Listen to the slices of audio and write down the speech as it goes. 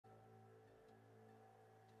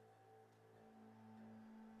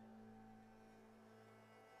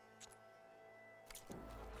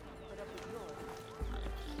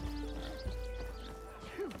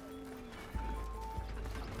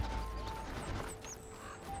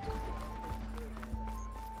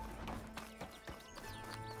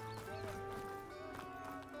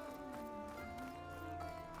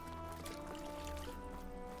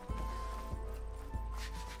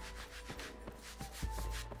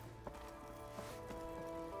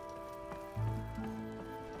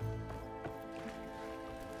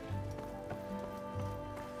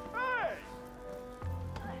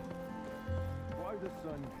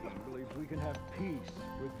believes we can have peace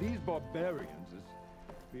with these barbarians is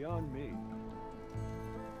beyond me.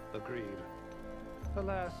 Agreed.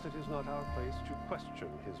 Alas, it is not our place to question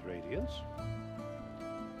his radiance.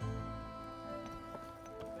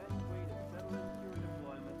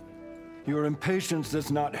 Your impatience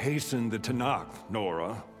does not hasten the Tanakh,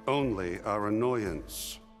 Nora. Only our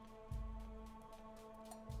annoyance.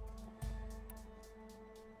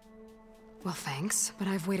 Well, thanks, but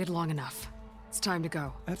I've waited long enough. It's time to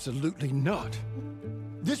go. Absolutely not.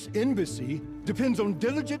 This embassy depends on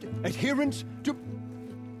diligent adherence to...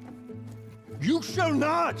 You shall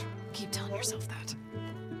not! Keep telling yourself that.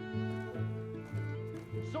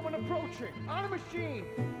 Someone approaching! On a machine!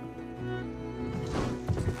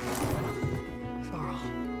 Varl.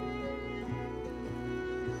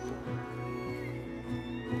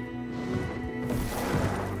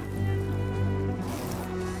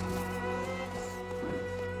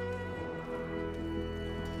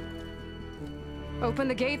 Open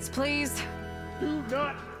the gates, please. Do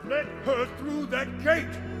not let her through that gate!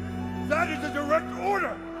 That is a direct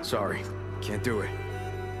order! Sorry, can't do it.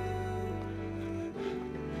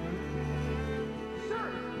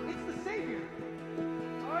 Sir, it's the Savior!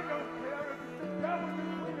 I don't care if it's the devil you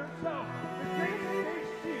yourself! The gate is a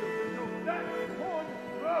shield until that horn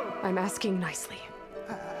throws! I'm asking nicely.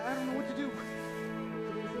 I don't know what to do.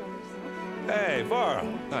 Hey, Varl.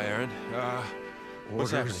 Hi, Aaron.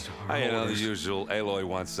 What's happening? I know the usual. Aloy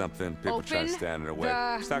wants something. People try to stand in her way.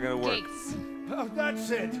 It's not gonna work. Gates. Oh, that's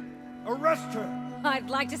it! Arrest her! I'd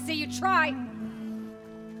like to see you try.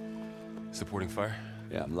 Supporting fire?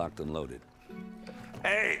 Yeah, I'm locked and loaded.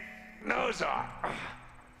 Hey, Nozar!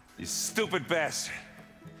 You stupid bastard.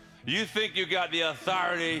 You think you got the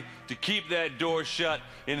authority to keep that door shut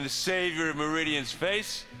in the Savior of Meridian's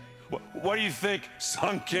face? What do you think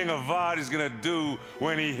Sun King Avad is gonna do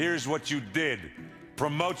when he hears what you did?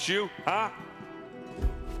 Promote you, huh?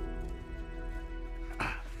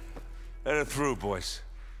 Let her through, boys.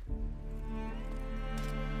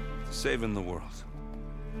 Saving the world.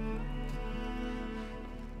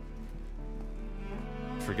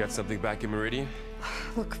 Forget something back in Meridian?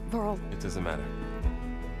 Look, Varl. It doesn't matter.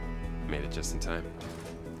 Made it just in time.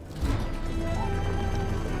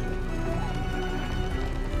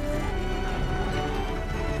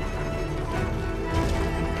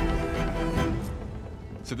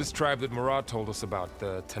 So this tribe that Murad told us about,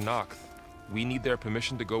 the Tanakh, we need their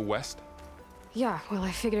permission to go west? Yeah, well,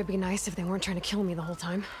 I figured it'd be nice if they weren't trying to kill me the whole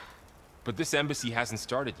time. But this embassy hasn't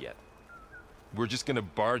started yet. We're just gonna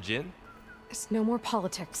barge in? It's no more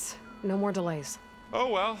politics. No more delays. Oh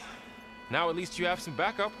well. Now at least you have some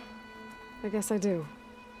backup. I guess I do.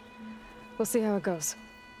 We'll see how it goes.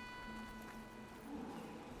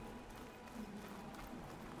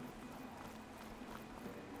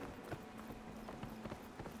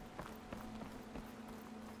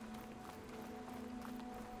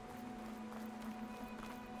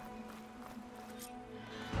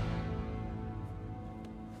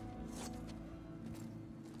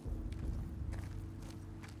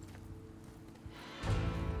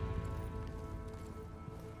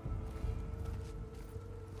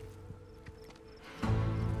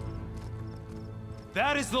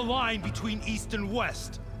 That is the line between East and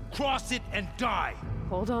West. Cross it and die.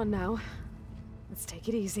 Hold on now. Let's take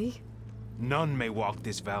it easy. None may walk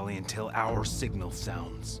this valley until our signal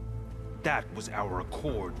sounds. That was our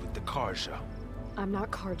accord with the Karja. I'm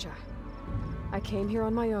not Karja. I came here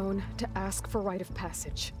on my own to ask for rite of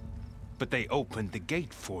passage. But they opened the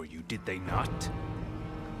gate for you, did they not?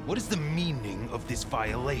 What is the meaning of this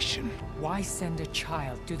violation? Why send a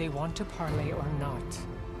child? Do they want to parley or not?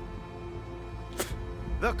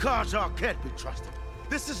 The Karja can't be trusted.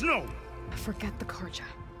 This is known. Forget the Karja.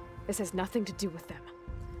 This has nothing to do with them.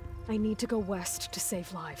 I need to go west to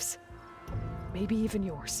save lives. Maybe even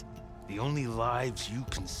yours. The only lives you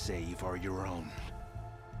can save are your own.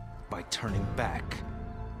 By turning back.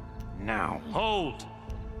 Now. Hold!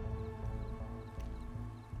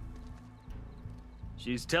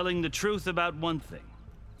 She's telling the truth about one thing.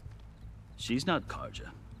 She's not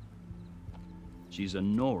Karja. She's a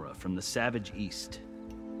Nora from the Savage East.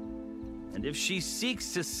 And if she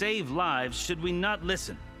seeks to save lives, should we not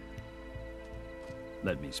listen?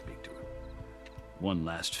 Let me speak to her. One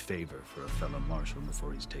last favor for a fellow marshal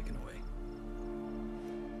before he's taken away.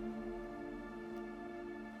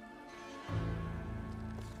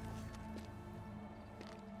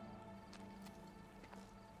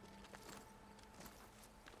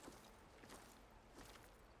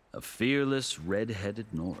 A fearless, red-headed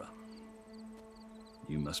Nora.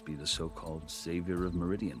 You must be the so-called savior of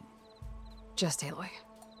Meridian. Just Aloy.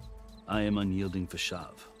 I am unyielding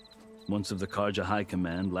Fashav, once of the Karja High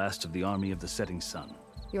Command, last of the Army of the Setting Sun.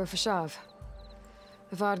 You're Fashav.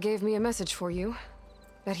 Avad gave me a message for you.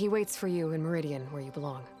 That he waits for you in Meridian, where you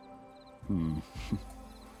belong.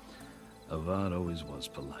 Avad always was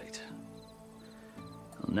polite.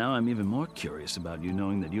 Well, now I'm even more curious about you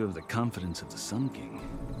knowing that you have the confidence of the Sun King.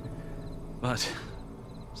 But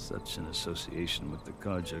such an association with the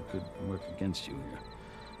Karja could work against you here,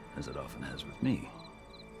 as it often has with me.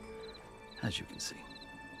 As you can see,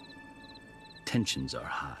 tensions are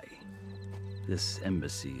high. This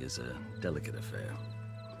embassy is a delicate affair.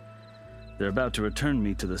 They're about to return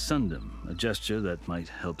me to the Sundom, a gesture that might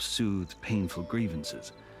help soothe painful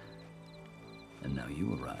grievances. And now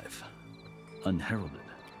you arrive, unheralded.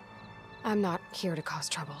 I'm not here to cause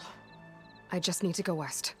trouble. I just need to go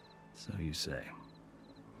west. So you say.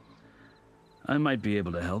 I might be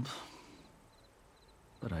able to help,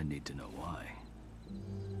 but I need to know why.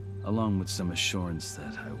 Along with some assurance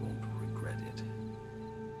that I won't regret it.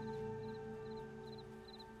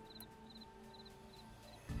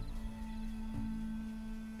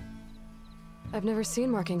 I've never seen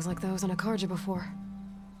markings like those on a Karja before.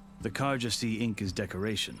 The Karja see ink as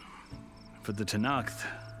decoration. For the Tenakth,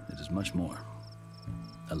 it is much more.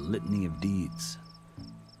 A litany of deeds.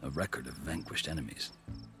 A record of vanquished enemies.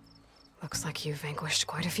 Looks like you've vanquished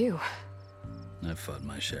quite a few. I've fought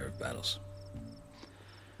my share of battles.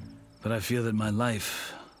 But I feel that my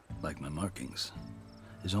life, like my markings,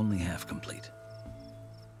 is only half complete.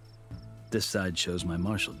 This side shows my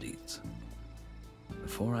martial deeds.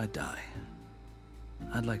 Before I die,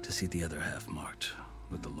 I'd like to see the other half marked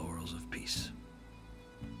with the laurels of peace.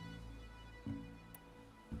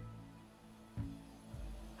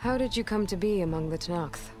 How did you come to be among the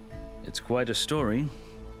Tenakth? It's quite a story,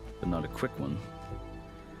 but not a quick one.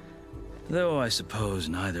 Though I suppose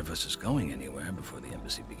neither of us is going anywhere before the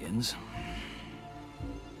embassy begins.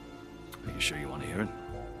 Are you sure you want to hear it?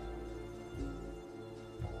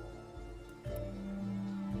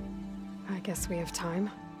 I guess we have time.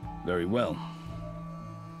 Very well.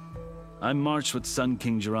 I marched with Sun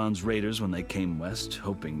King Jiran's raiders when they came west,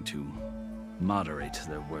 hoping to moderate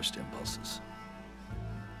their worst impulses.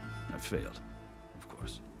 I failed, of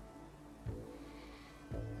course.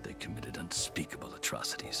 They committed unspeakable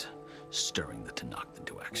atrocities, stirring the Tenakth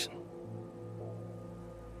into action.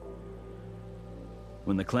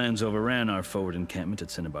 When the clans overran our forward encampment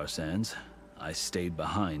at Cinnabar Sands, I stayed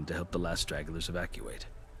behind to help the last stragglers evacuate,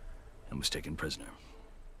 and was taken prisoner.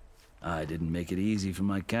 I didn't make it easy for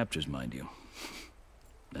my captors, mind you.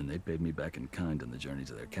 And they paid me back in kind on the journey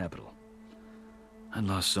to their capital. I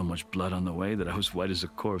lost so much blood on the way that I was white as a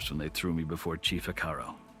corpse when they threw me before Chief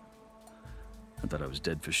Hikaro. I thought I was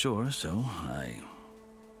dead for sure, so I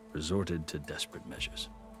resorted to desperate measures.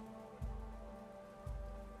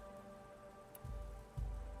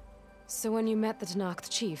 So when you met the Tenakth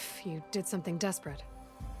chief, you did something desperate?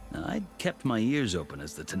 Now, I'd kept my ears open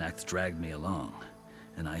as the Tenakth dragged me along,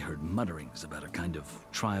 and I heard mutterings about a kind of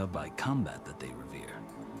trial by combat that they revere.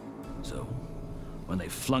 So, when they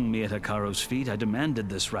flung me at Hikaro's feet, I demanded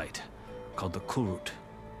this right, called the Kulrut,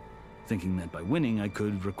 thinking that by winning I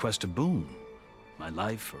could request a boon, my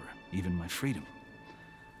life or even my freedom.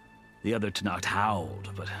 The other Tenakth howled,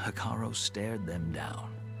 but Hikaro stared them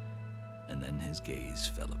down, and then his gaze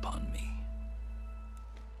fell upon me.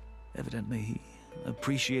 Evidently, he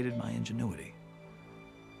appreciated my ingenuity.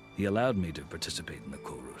 He allowed me to participate in the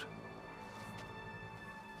Kulrut.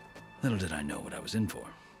 Little did I know what I was in for.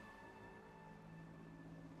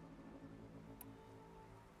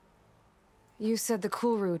 You said the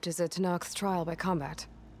Kulrut is a Tenakth trial by combat.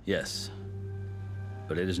 Yes,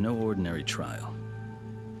 but it is no ordinary trial.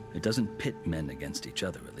 It doesn't pit men against each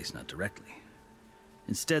other, at least not directly.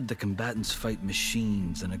 Instead, the combatants fight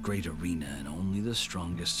machines in a great arena, and only the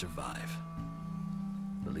strongest survive.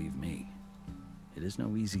 Believe me, it is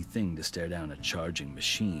no easy thing to stare down a charging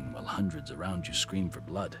machine while hundreds around you scream for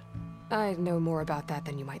blood. I know more about that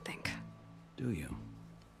than you might think. Do you?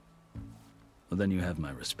 Well, then you have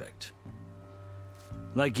my respect.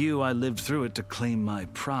 Like you, I lived through it to claim my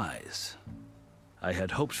prize. I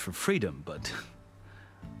had hoped for freedom, but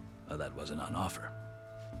well, that wasn't on offer.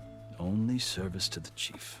 Only service to the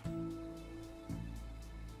chief.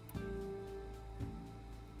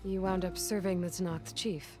 You wound up serving the Tenakth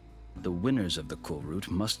chief. The winners of the Kulrut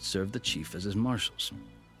must serve the chief as his marshals.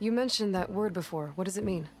 You mentioned that word before. What does it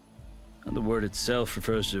mean? And the word itself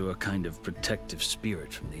refers to a kind of protective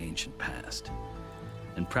spirit from the ancient past.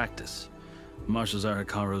 In practice, marshals are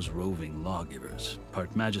Hikaro's roving lawgivers,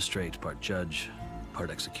 part magistrate, part judge, part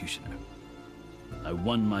executioner. I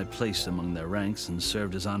won my place among their ranks and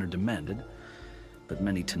served as honor demanded, but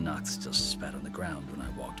many Tanakh still spat on the ground when I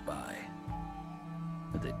walked by.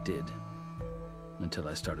 But they did, until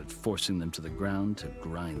I started forcing them to the ground to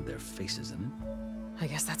grind their faces in it. I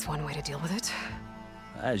guess that's one way to deal with it.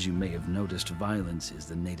 As you may have noticed, violence is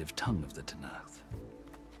the native tongue of the Tanakh.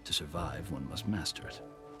 To survive, one must master it.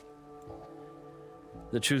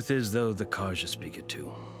 The truth is, though, the Karja speak it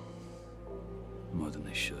too. More than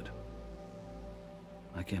they should.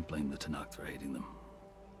 I can't blame the Tanakh for hating them.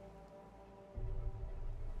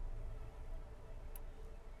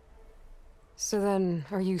 So then,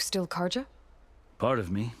 are you still Karja? Part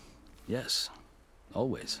of me, yes.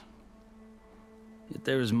 Always. Yet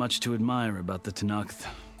there is much to admire about the Tanakh,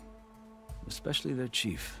 especially their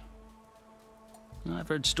chief. I've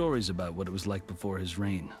heard stories about what it was like before his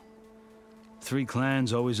reign. 3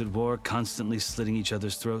 clans always at war, constantly slitting each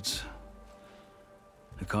other's throats.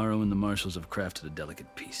 Hekarro and the marshals have crafted a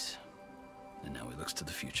delicate peace, and now he looks to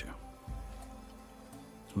the future.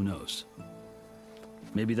 Who knows?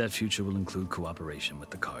 Maybe that future will include cooperation with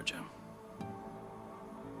the Karja.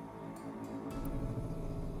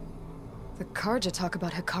 The Karja talk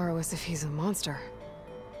about Hekarro as if he's a monster.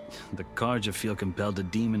 The Karja feel compelled to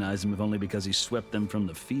demonize him if only because he swept them from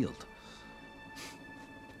the field.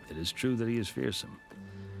 It is true that he is fearsome.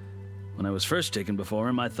 When I was first taken before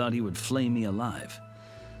him, I thought he would flay me alive.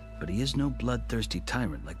 But he is no bloodthirsty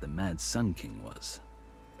tyrant like the Mad Sun King was.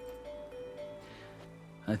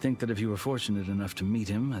 I think that if you were fortunate enough to meet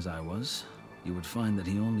him, as I was, you would find that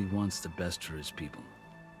he only wants the best for his people.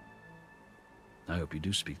 I hope you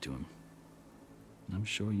do speak to him. I'm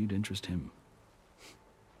sure you'd interest him.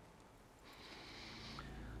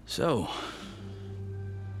 So,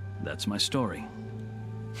 that's my story.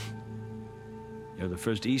 You're the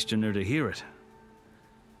first Easterner to hear it,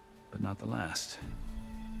 but not the last.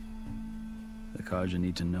 The Karja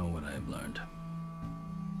need to know what I have learned.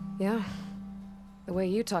 Yeah. The way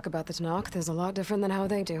you talk about the Tanakh is a lot different than how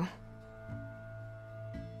they do.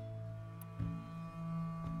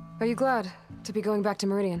 Are you glad to be going back to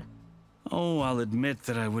Meridian? Oh, I'll admit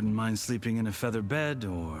that I wouldn't mind sleeping in a feather bed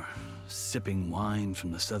or sipping wine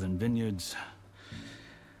from the southern vineyards.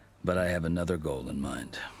 But I have another goal in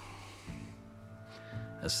mind.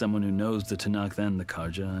 As someone who knows the Tanakh and the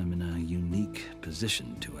Karja, I'm in a unique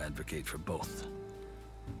position to advocate for both.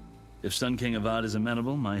 If Sun King Avad is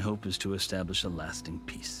amenable, my hope is to establish a lasting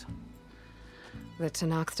peace. The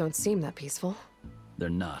Tanakh don't seem that peaceful. They're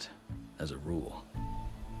not, as a rule.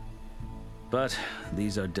 But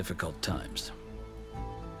these are difficult times.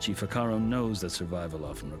 Chief Hekarro knows that survival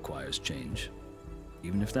often requires change,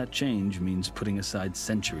 even if that change means putting aside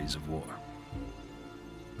centuries of war.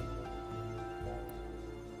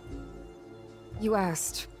 You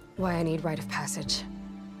asked why I need rite of passage.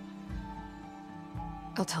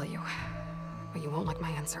 I'll tell you, but you won't like my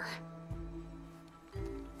answer.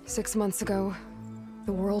 6 months ago,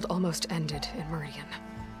 the world almost ended in Meridian.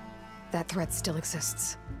 That threat still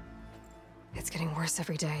exists. It's getting worse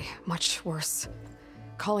every day, much worse.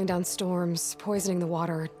 Calling down storms, poisoning the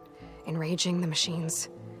water, enraging the machines.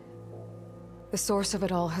 The source of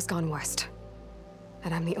it all has gone west,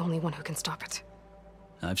 and I'm the only one who can stop it.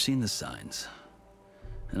 I've seen the signs.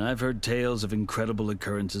 And I've heard tales of incredible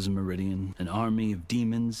occurrences in Meridian, an army of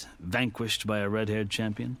demons vanquished by a red-haired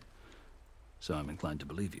champion. So I'm inclined to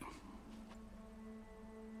believe you.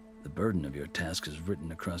 The burden of your task is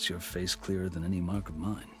written across your face clearer than any mark of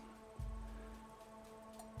mine.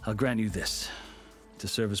 I'll grant you this, to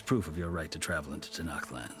serve as proof of your right to travel into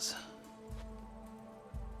Tanakh lands.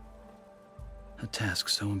 A task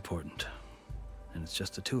so important, and it's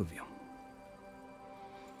just the 2 of you.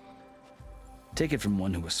 Take it from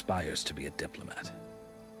one who aspires to be a diplomat.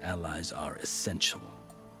 Allies are essential.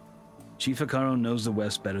 Chief Hekarro knows the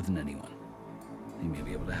West better than anyone. He may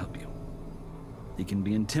be able to help you. He can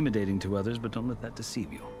be intimidating to others, but don't let that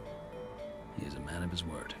deceive you. He is a man of his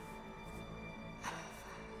word.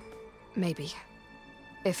 Maybe.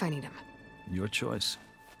 If I need him. Your choice.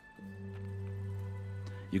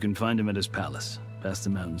 You can find him at his palace, past the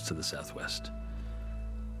mountains to the southwest.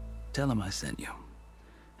 Tell him I sent you,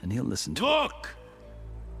 and he'll listen to it. Look!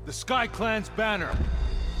 The Sky Clan's banner!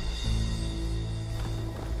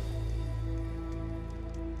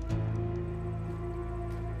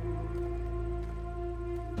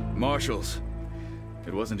 Marshals.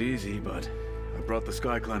 It wasn't easy, but I brought the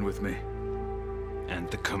Sky Clan with me. And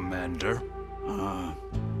the commander?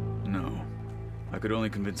 No. I could only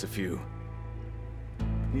convince a few.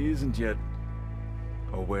 He isn't yet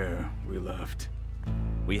aware we left.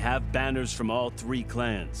 We have banners from all 3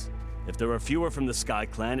 clans. If there are fewer from the Sky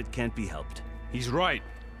Clan, it can't be helped. He's right.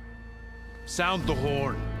 Sound the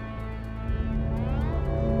horn.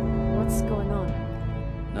 What's going on?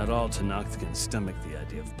 Not all Tenakth can stomach the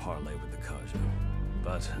idea of parley with the Karja,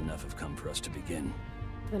 but enough have come for us to begin.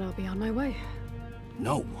 Then I'll be on my way.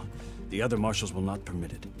 No! The other marshals will not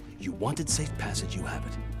permit it. You wanted safe passage, you have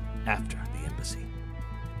it. After the embassy.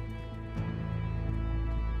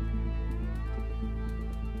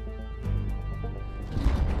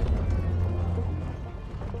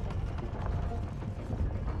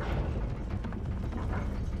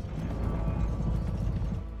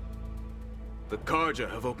 The Karja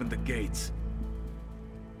have opened the gates.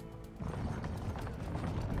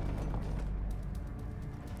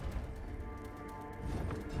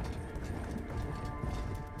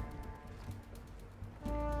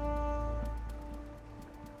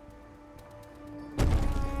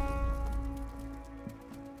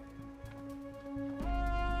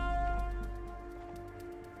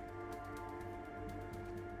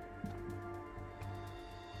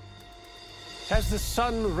 As the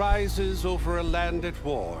sun rises over a land at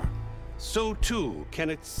war, so too can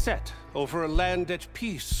it set over a land at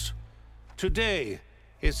peace. Today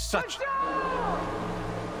is such...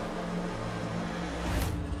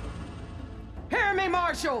 Hear me,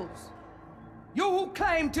 marshals! You who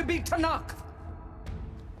claim to be Tenakth!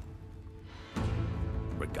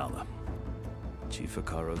 Regala. Chief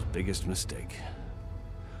Hikaro's biggest mistake.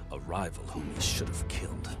 A rival whom he should have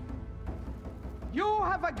killed. You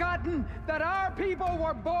have forgotten that our people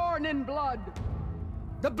were born in blood.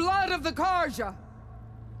 The blood of the Karja.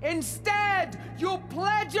 Instead, you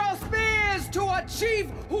pledge your spears to a chief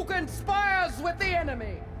who conspires with the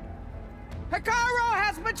enemy. Hikaro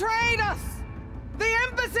has betrayed us! The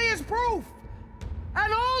embassy is proof!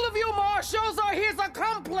 And all of you marshals are his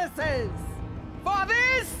accomplices! For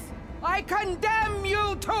this, I condemn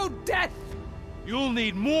you to death! You'll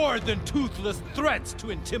need more than toothless threats to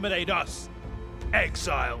intimidate us.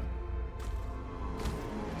 Exile.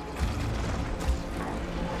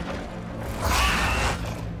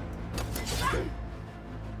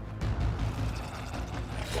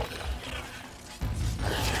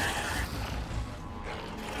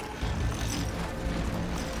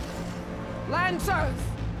 Lancers!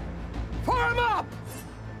 Form up!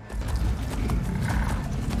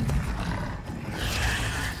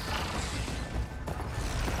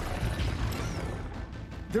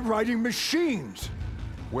 They're riding machines!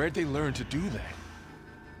 Where'd they learn to do that?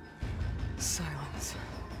 Silence.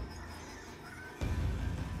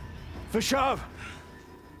 Vashav!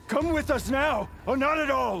 Come with us now, or not at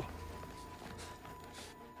all!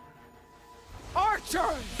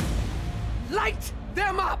 Archers! Light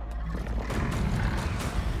them up!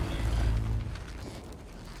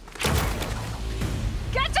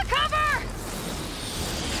 Get to cover!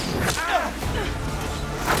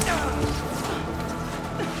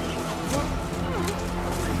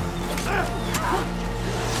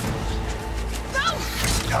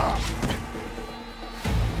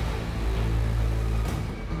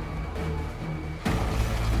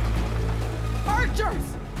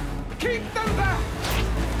 Archers! Keep them back!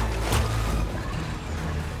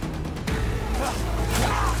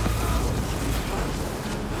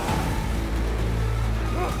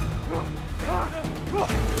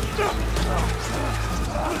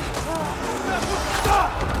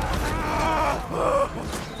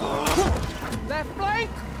 Left flank!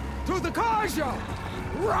 To the Karja!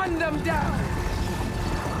 Run them down!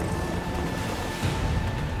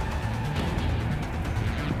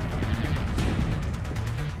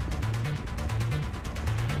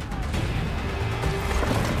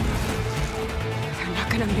 They're not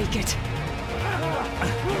gonna make it.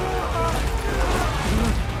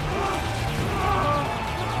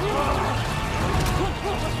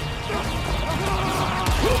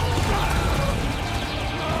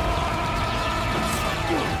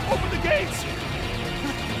 Open the gates!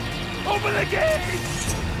 Open the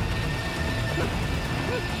gates!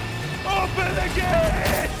 Open the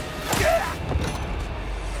gates!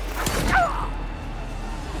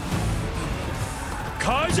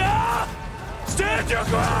 Karja! Stand your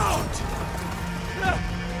ground!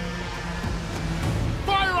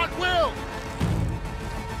 Fire at will!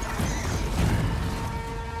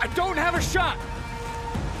 I don't have a shot!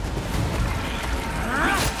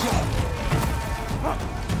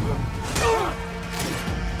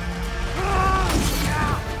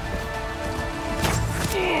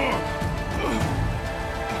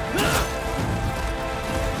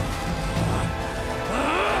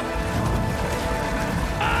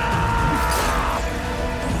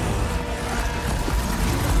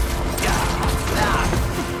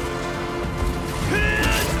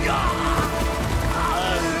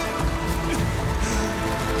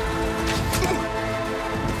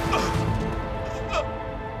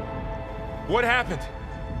 What happened?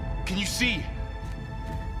 see?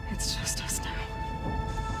 It's just us now.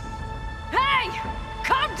 Hey!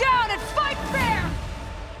 Calm down and fight fair!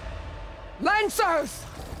 Lancers!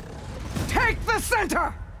 Take the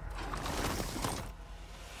center!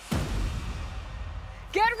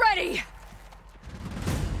 Get ready!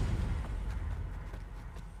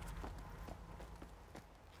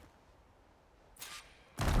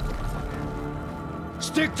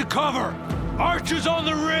 Stick to cover! Archers on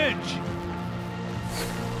the ridge!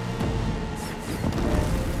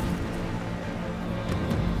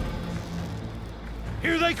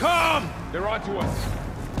 Here they come! They're onto us.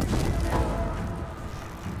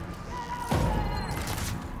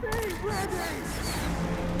 Be ready!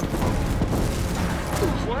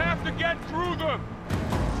 We'll have to get through them!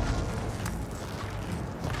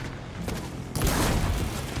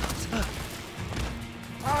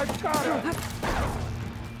 I got it!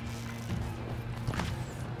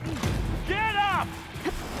 Get up!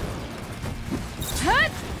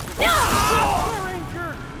 We're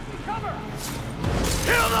injured! Cover!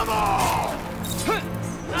 Kill them all!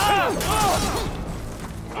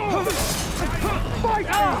 Fight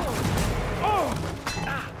me!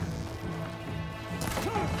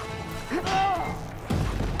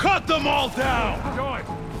 Cut them all down! Join!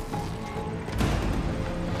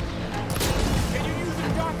 Can you use a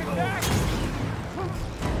dock attack?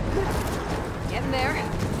 Getting there.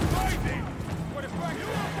 What if I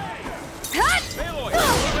Aloy,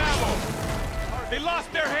 full of ammo! They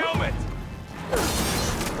lost their helmet!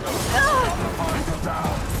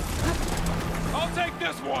 I'll take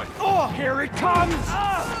this one! Oh, here it comes!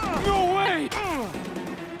 No way!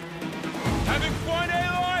 Having fun,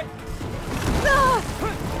 Aloy?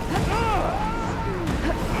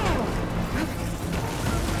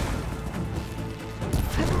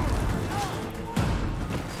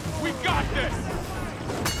 We got this!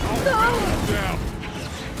 Down!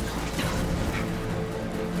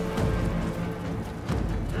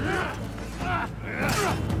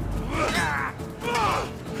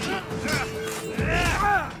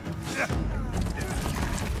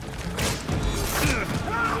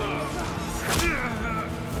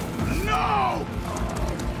 No!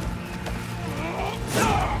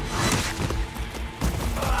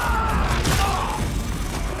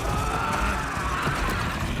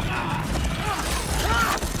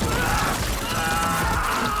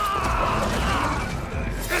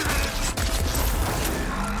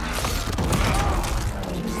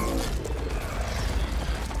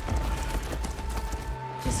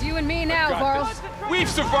 Just you and me now, Varl. We've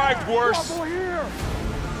survived worse! Trouble here!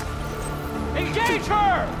 Engage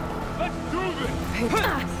her! Let's do this!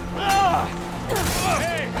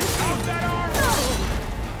 Hey, how's that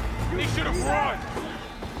armor? They should have run!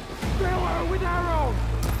 Fill her with arrows!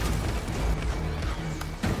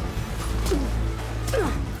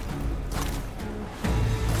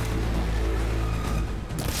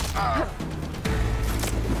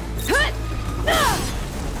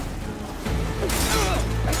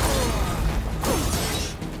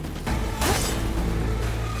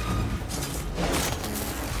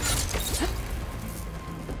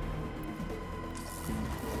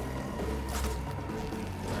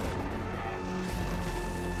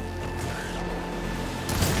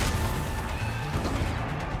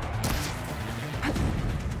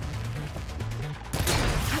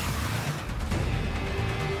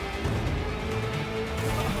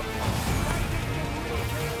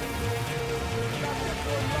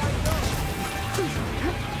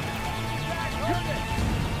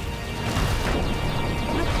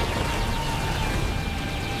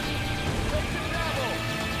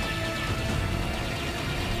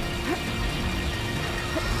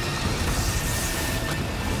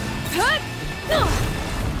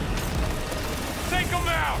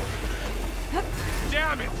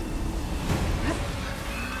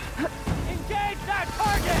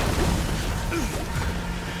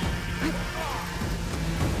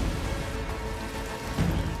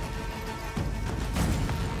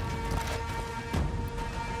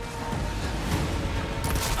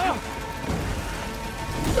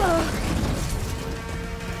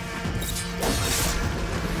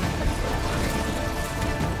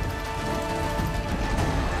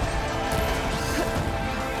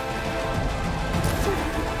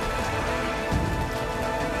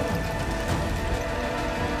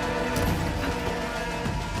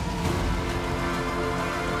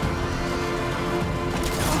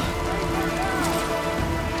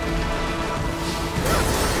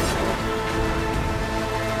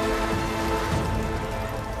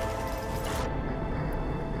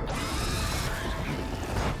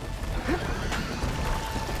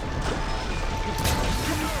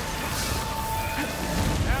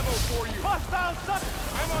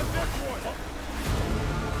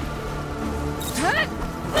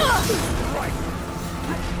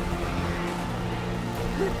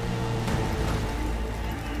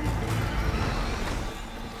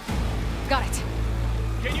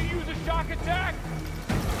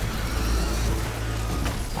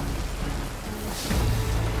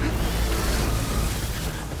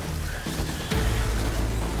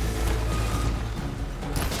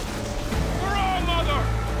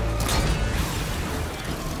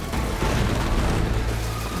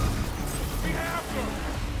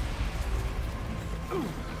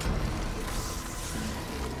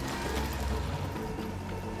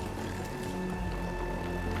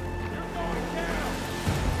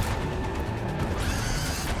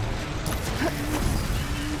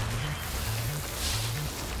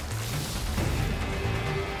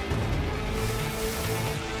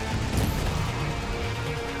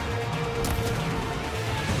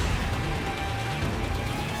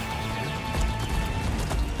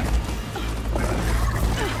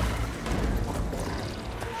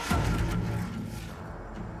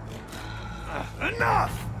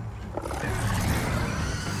 enough!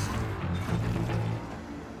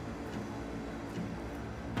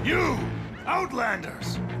 You,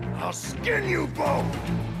 Outlanders! I'll skin you both!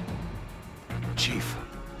 Chief,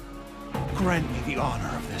 grant me the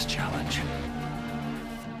honor of this challenge.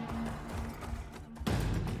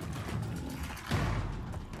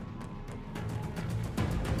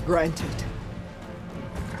 Granted.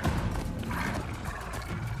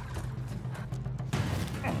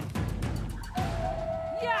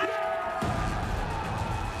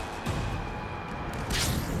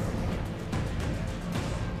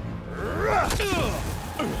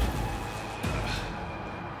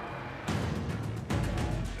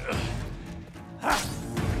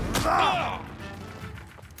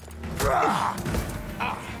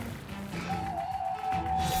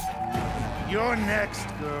 You're next,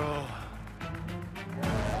 girl.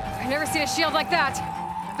 I've never seen a shield like that.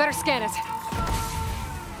 Better scan it.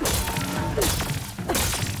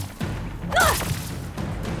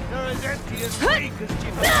 You're as empty as weak as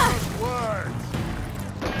Chifaro's words.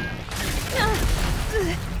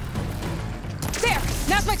 There!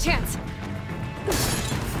 Now's my chance!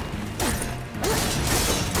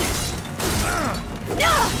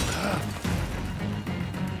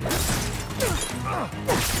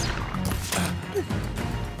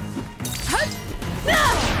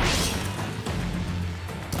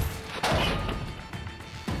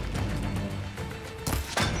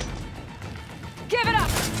 Give it up!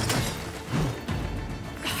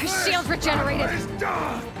 Shield regenerated!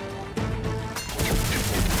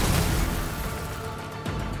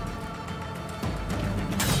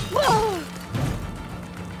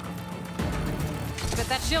 Bet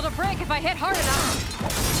that shield will break if I hit hard enough.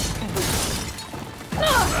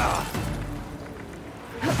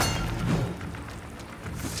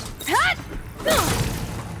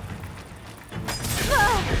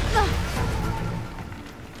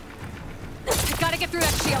 I gotta get through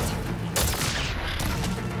that shield.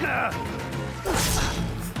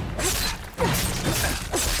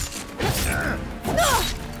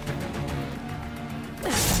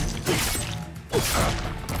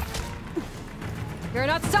 You're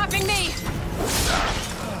not stopping me!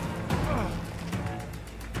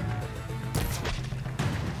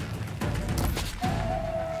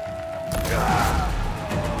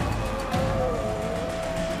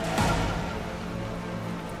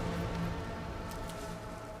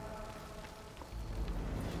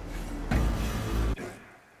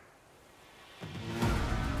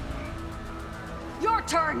 Your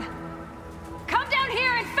turn! Come down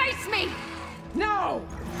here and face me! No!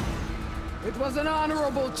 It was an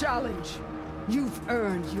honorable challenge. You've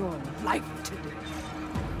earned your life today.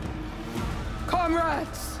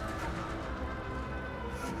 Comrades!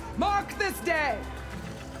 Mark this day!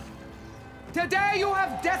 Today you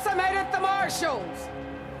have decimated the Marshals!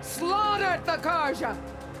 Slaughtered the Karja!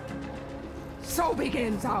 So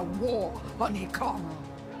begins our war on Hikaru.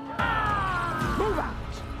 Move out!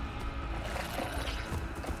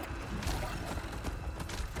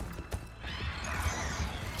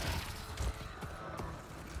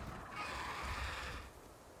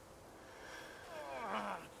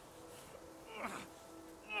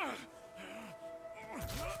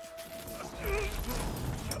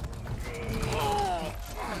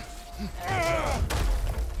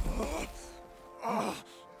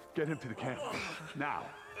 Get him to the camp. Now.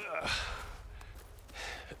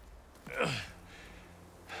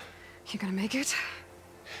 You gonna make it?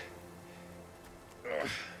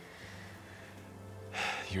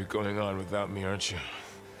 You're going on without me, aren't you?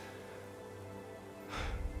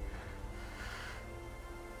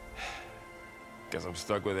 Guess I'm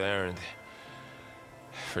stuck with Aaron.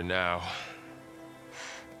 For now.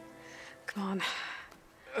 Come on.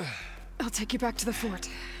 I'll take you back to the fort.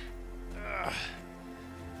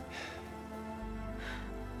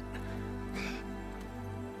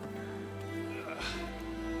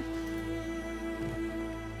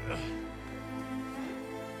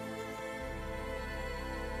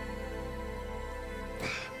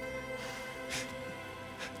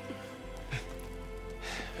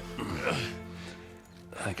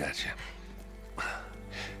 I got you.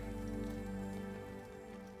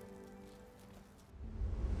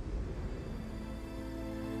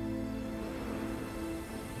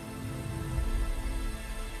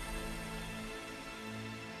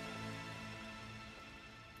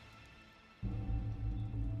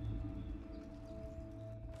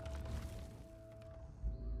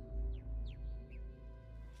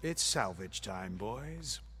 It's salvage time,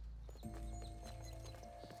 boys.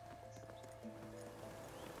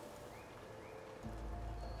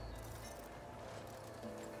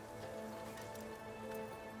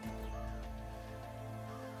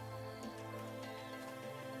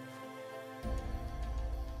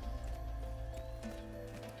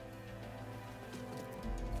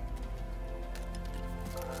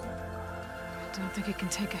 Don't think it can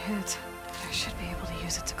take a hit. I should be able to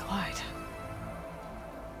use it to glide.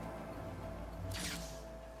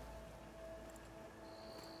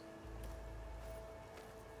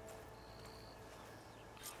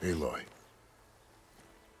 Aloy.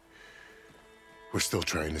 We're still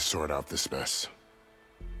trying to sort out this mess.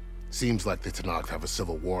 Seems like the Tenakth have a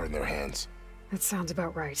civil war in their hands. That sounds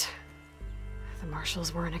about right. The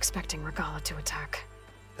Marshals weren't expecting Regalla to attack.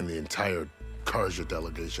 And the entire Karja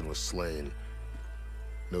delegation was slain.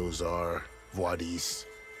 Nozar, Vuadis,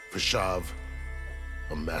 Vashav.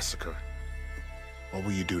 A massacre. What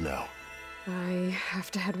will you do now? I have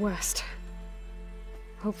to head west.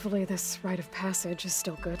 Hopefully this rite of passage is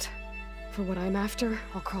still good. For what I'm after,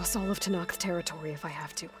 I'll cross all of Tenakth territory if I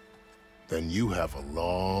have to. Then you have a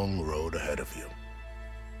long road ahead of you.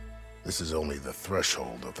 This is only the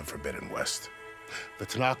threshold of the Forbidden West. The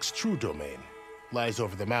Tenakth's true domain lies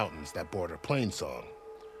over the mountains that border Plainsong,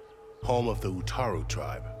 home of the Utaru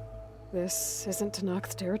tribe. This isn't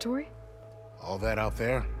Tenakth territory? All that out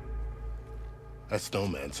there? That's no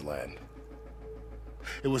man's land.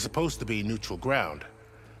 It was supposed to be neutral ground,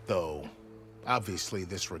 though obviously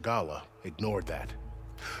this Regalla ignored that.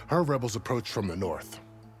 Her rebels approached from the north.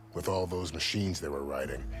 With all those machines they were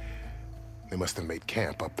riding, they must have made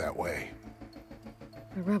camp up that way.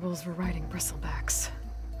 The rebels were riding bristlebacks.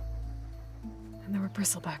 And there were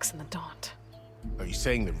bristlebacks in the Daunt. Are you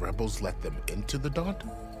saying the rebels let them into the Daunt?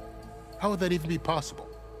 How would that even be possible?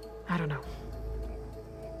 I don't know.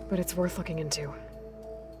 But it's worth looking into.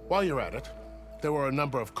 While you're at it, there were a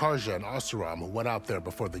number of Karja and Oseram who went out there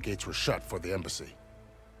before the gates were shut for the embassy.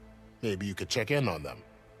 Maybe you could check in on them.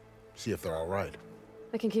 See if they're all right.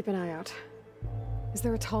 I can keep an eye out. Is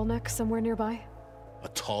there a tall neck somewhere nearby? A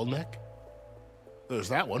tall neck? There's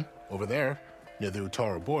that one, over there, near the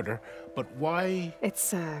Utaru border, but why?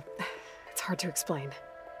 It's hard to explain.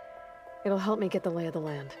 It'll help me get the lay of the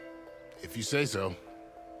land. If you say so.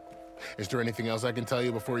 Is there anything else I can tell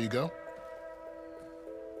you before you go?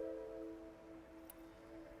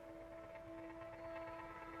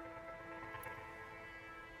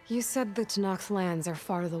 You said the Tenakth lands are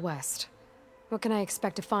far to the west. What can I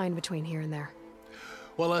expect to find between here and there?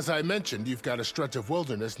 Well, as I mentioned, you've got a stretch of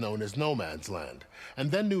wilderness known as No Man's Land,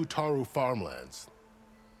 and then the Utaru farmlands.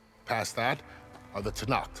 Past that are the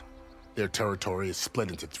Tenakth. Their territory is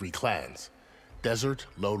split into 3 clans: Desert,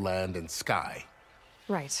 Lowland, and Sky.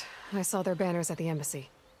 Right. I saw their banners at the embassy.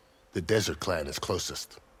 The Desert clan is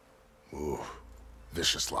closest. Ooh,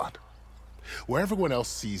 vicious lot. Where everyone else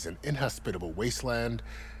sees an inhospitable wasteland,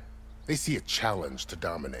 they see a challenge to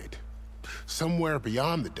dominate. Somewhere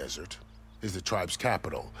beyond the desert is the tribe's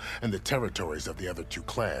capital and the territories of the other 2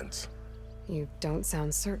 clans. You don't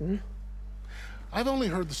sound certain. I've only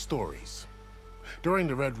heard the stories. During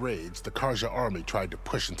the Red Raids, the Karja army tried to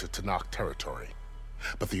push into Tenakth territory,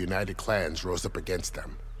 but the United Clans rose up against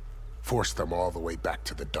them, forced them all the way back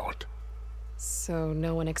to the Daunt. So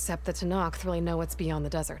no one except the Tenakth really know what's beyond the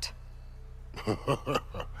desert.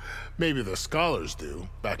 Maybe the scholars do,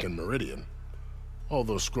 back in Meridian. All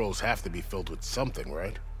those scrolls have to be filled with something,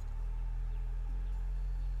 right?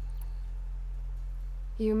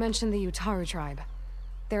 You mentioned the Utaru tribe.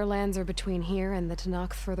 Their lands are between here and the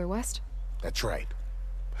Tenakth further west? That's right.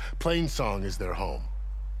 Plainsong is their home.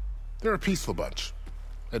 They're a peaceful bunch,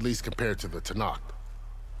 at least compared to the Tenakth.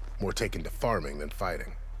 More taken to farming than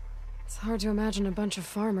fighting. It's hard to imagine a bunch of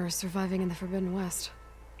farmers surviving in the Forbidden West.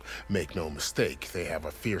 Make no mistake, they have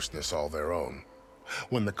a fierceness all their own.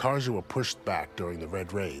 When the Karja were pushed back during the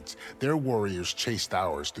Red Raids, their warriors chased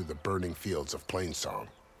ours through the burning fields of Plainsong.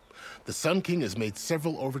 The Sun King has made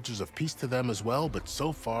several overtures of peace to them as well, but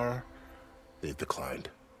so far, they've declined.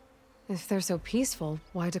 If they're so peaceful,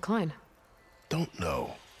 why decline? Don't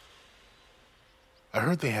know. I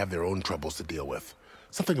heard they have their own troubles to deal with.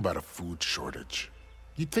 Something about a food shortage.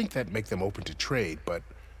 You'd think that'd make them open to trade, but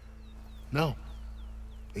no.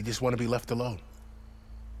 They just want to be left alone.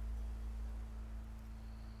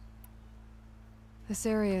 This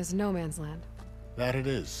area is no man's land. That it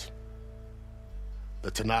is.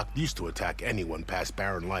 The Tenakth used to attack anyone past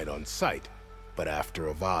Barren Light on sight, but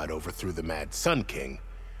after Avad overthrew the Mad Sun King,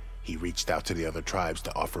 he reached out to the other tribes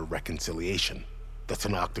to offer reconciliation. The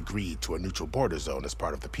Tenakth agreed to a neutral border zone as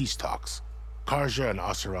part of the peace talks. Karja and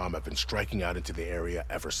Oseram have been striking out into the area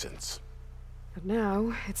ever since. But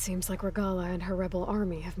now, it seems like Regalla and her rebel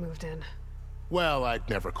army have moved in. Well, I'd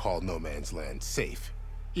never call No Man's Land safe,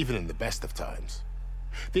 even in the best of times.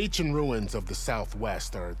 The ancient ruins of the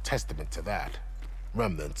Southwest are a testament to that.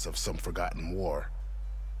 Remnants of some forgotten war.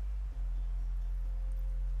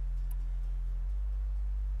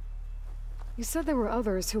 You said there were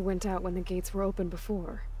others who went out when the gates were open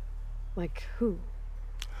before. Like who?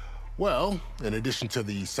 Well, in addition to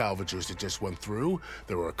the salvagers that just went through,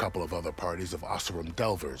 there were a couple of other parties of Oseram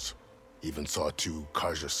delvers. Even saw 2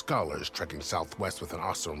 Karja scholars trekking southwest with an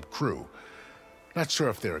Oseram crew. Not sure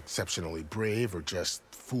if they're exceptionally brave or just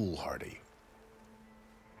foolhardy.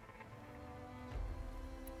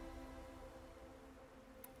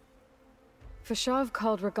 Fashav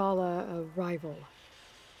called Regala a rival.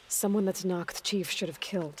 Someone that Tanakh chief should have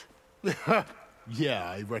killed. Yeah,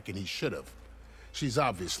 I reckon he should have. She's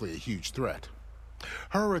obviously a huge threat.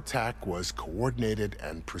 Her attack was coordinated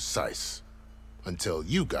and precise. Until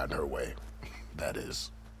you got in her way, that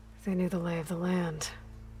is. They knew the lay of the land.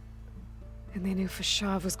 And they knew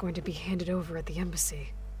Fashav was going to be handed over at the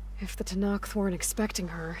embassy. If the Tanakh weren't expecting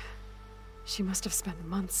her, she must have spent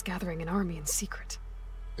months gathering an army in secret.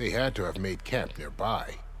 They had to have made camp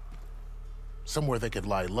nearby. Somewhere they could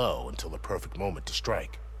lie low until the perfect moment to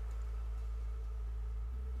strike.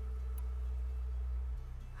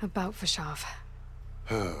 About Fashav.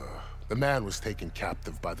 The man was taken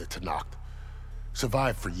captive by the Tanakh.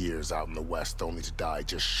 Survived for years out in the west, only to die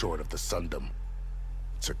just short of the Sundom.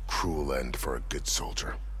 It's a cruel end for a good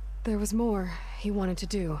soldier. There was more he wanted to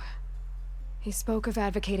do. He spoke of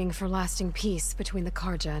advocating for lasting peace between the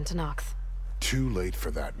Karja and Tanakh. Too late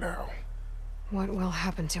for that now. What will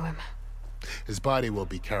happen to him? His body will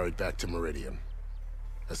be carried back to Meridian.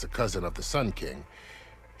 As a cousin of the Sun King,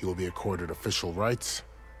 he will be accorded official rights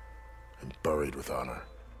and buried with honor.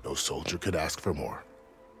 No soldier could ask for more.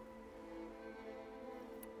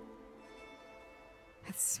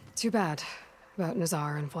 It's too bad about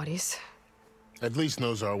Nazar and Wadis. At least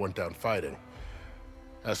Nozar went down fighting.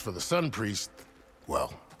 As for the Sun Priest,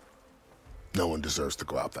 well, no one deserves to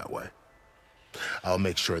go out that way. I'll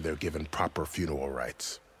make sure they're given proper funeral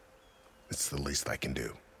rites. It's the least I can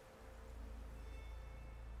do.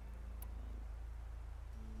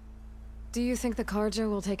 Do you think the Karja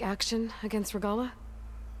will take action against Regala?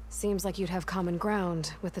 Seems like you'd have common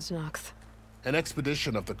ground with the Tanakh. An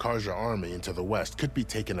expedition of the Karja army into the west could be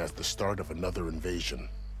taken as the start of another invasion.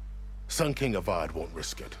 Sun King Avad won't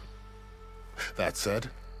risk it. That said,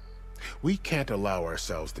 we can't allow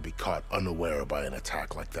ourselves to be caught unaware by an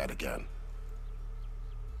attack like that again.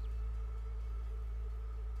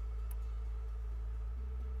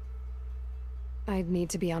 I'd need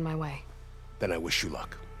to be on my way. Then I wish you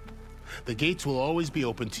luck. The gates will always be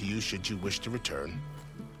open to you should you wish to return.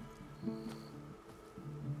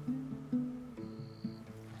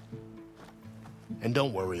 And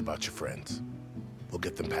don't worry about your friends. We'll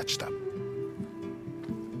get them patched up.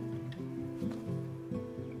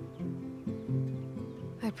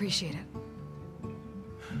 I appreciate it.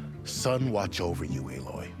 Sun watch over you,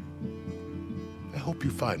 Aloy. I hope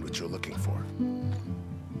you find what you're looking for.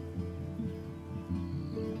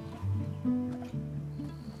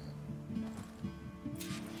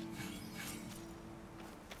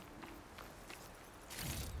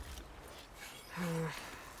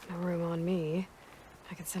 No room on me.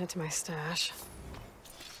 I can send it to my stash.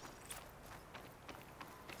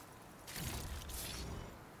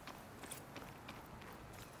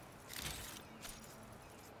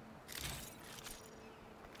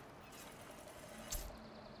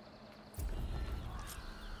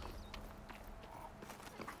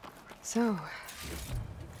 So,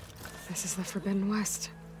 this is the Forbidden West.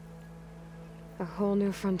 A whole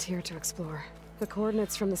new frontier to explore. The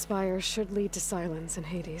coordinates from the spires should lead to Silence and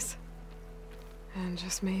Hades. And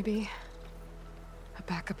just maybe, a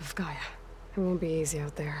backup of Gaia. It won't be easy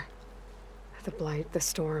out there. The Blight, the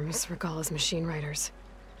Storms, Regala's machine riders.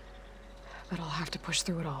 But I'll have to push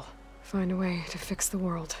through it all. Find a way to fix the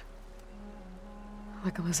world.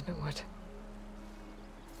 Like Elizabeth would.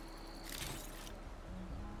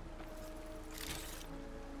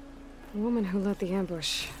 The woman who led the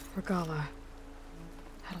ambush, Regala,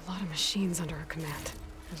 had a lot of machines under her command.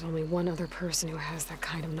 There's only one other person who has that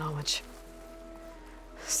kind of knowledge.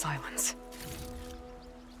 Silence.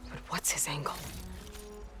 But what's his angle?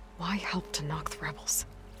 Why help to knock the rebels?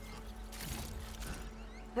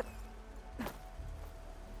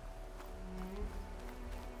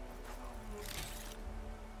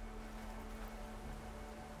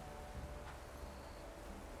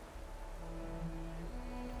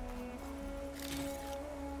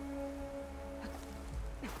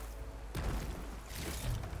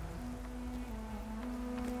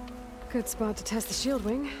 Good spot to test the shield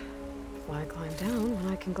wing. Why climb down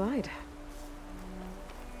when I can glide?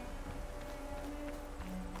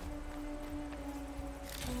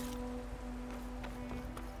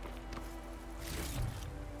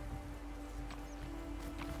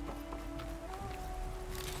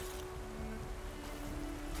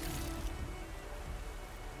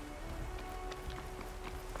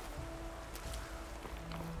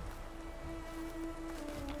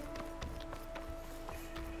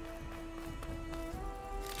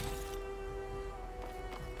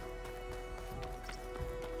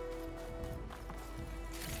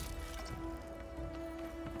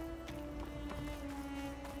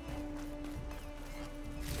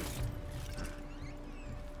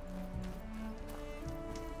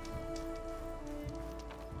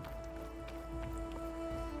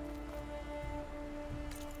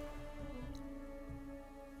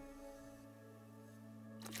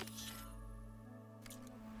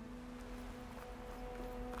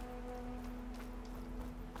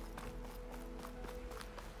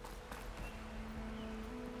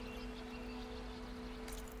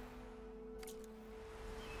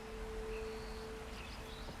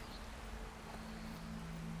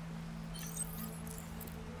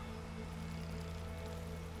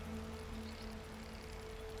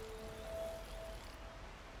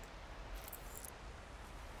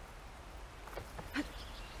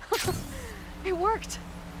 It worked!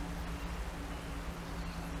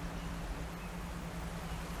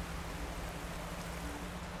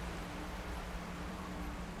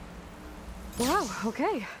 Wow,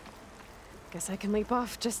 okay. Guess I can leap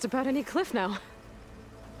off just about any cliff now.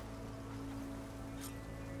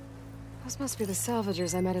 Those must be the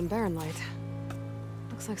salvagers I met in Barren Light.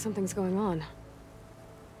 Looks like something's going on.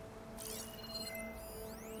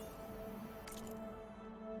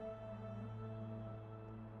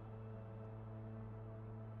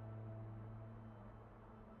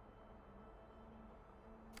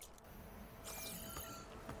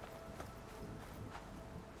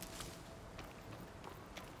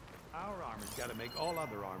 Our armor's gotta make all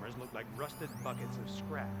other armors look like rusted buckets of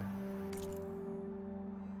scrap.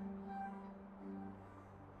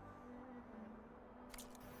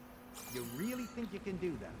 You really think you can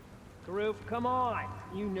do that? Karoof, come on!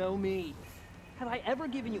 You know me. Have I ever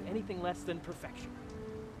given you anything less than perfection?